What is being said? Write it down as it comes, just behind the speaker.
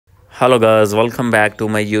Hello guys, welcome back to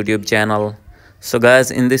my YouTube channel. So guys,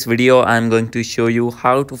 in this video I'm going to show you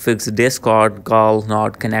how to fix Discord call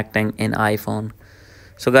not connecting in iPhone.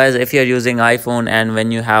 So guys, if you're using iPhone and when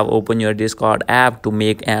you have opened your Discord app to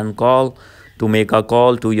make a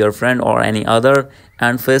call to your friend or any other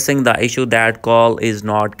and facing the issue that call is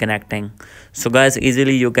not connecting. So guys,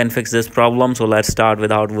 easily you can fix this problem. So let's start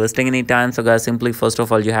without wasting any time. So guys, simply first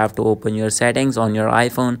of all you have to open your settings on your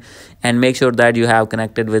iPhone and make sure that you have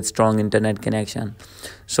connected with strong internet connection.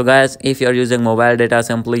 So guys, if you're using mobile data,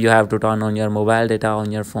 simply you have to turn on your mobile data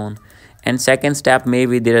on your phone. And second step,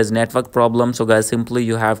 maybe there is network problem. So guys, simply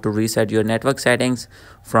you have to reset your network settings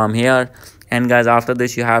from here. And guys, after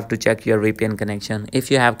this you have to check your VPN connection.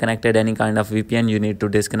 If you have connected any kind of VPN, you need to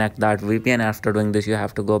disconnect that VPN. After doing this, you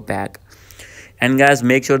have to go back. And guys,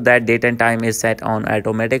 make sure that date and time is set on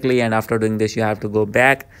automatically, and after doing this you have to go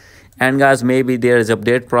back. And guys, maybe there is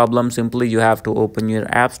update problem. Simply you have to open your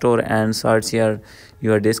app store and search here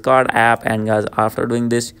your Discord app. And guys, after doing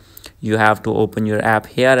this you have to open your app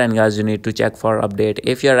here, and guys, you need to check for update.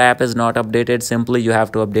 If your app is not updated, simply you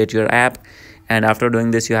have to update your app, and after doing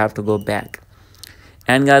this you have to go back.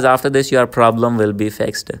 And guys, after this your problem will be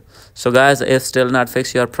fixed. So guys, if still not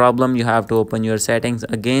fix your problem, you have to open your settings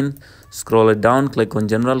again, scroll it down, click on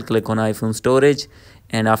general, click on iPhone storage,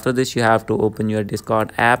 and after this you have to open your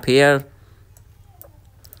Discord app here.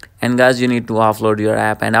 And guys, you need to offload your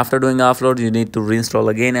app, and after doing offload you need to reinstall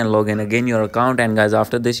again and log in again your account. And guys,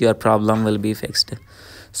 after this your problem will be fixed.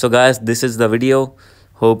 So guys, this is the video.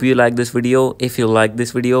 Hope you like this video. If you like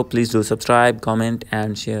this video, please do subscribe, comment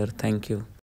and share. Thank you.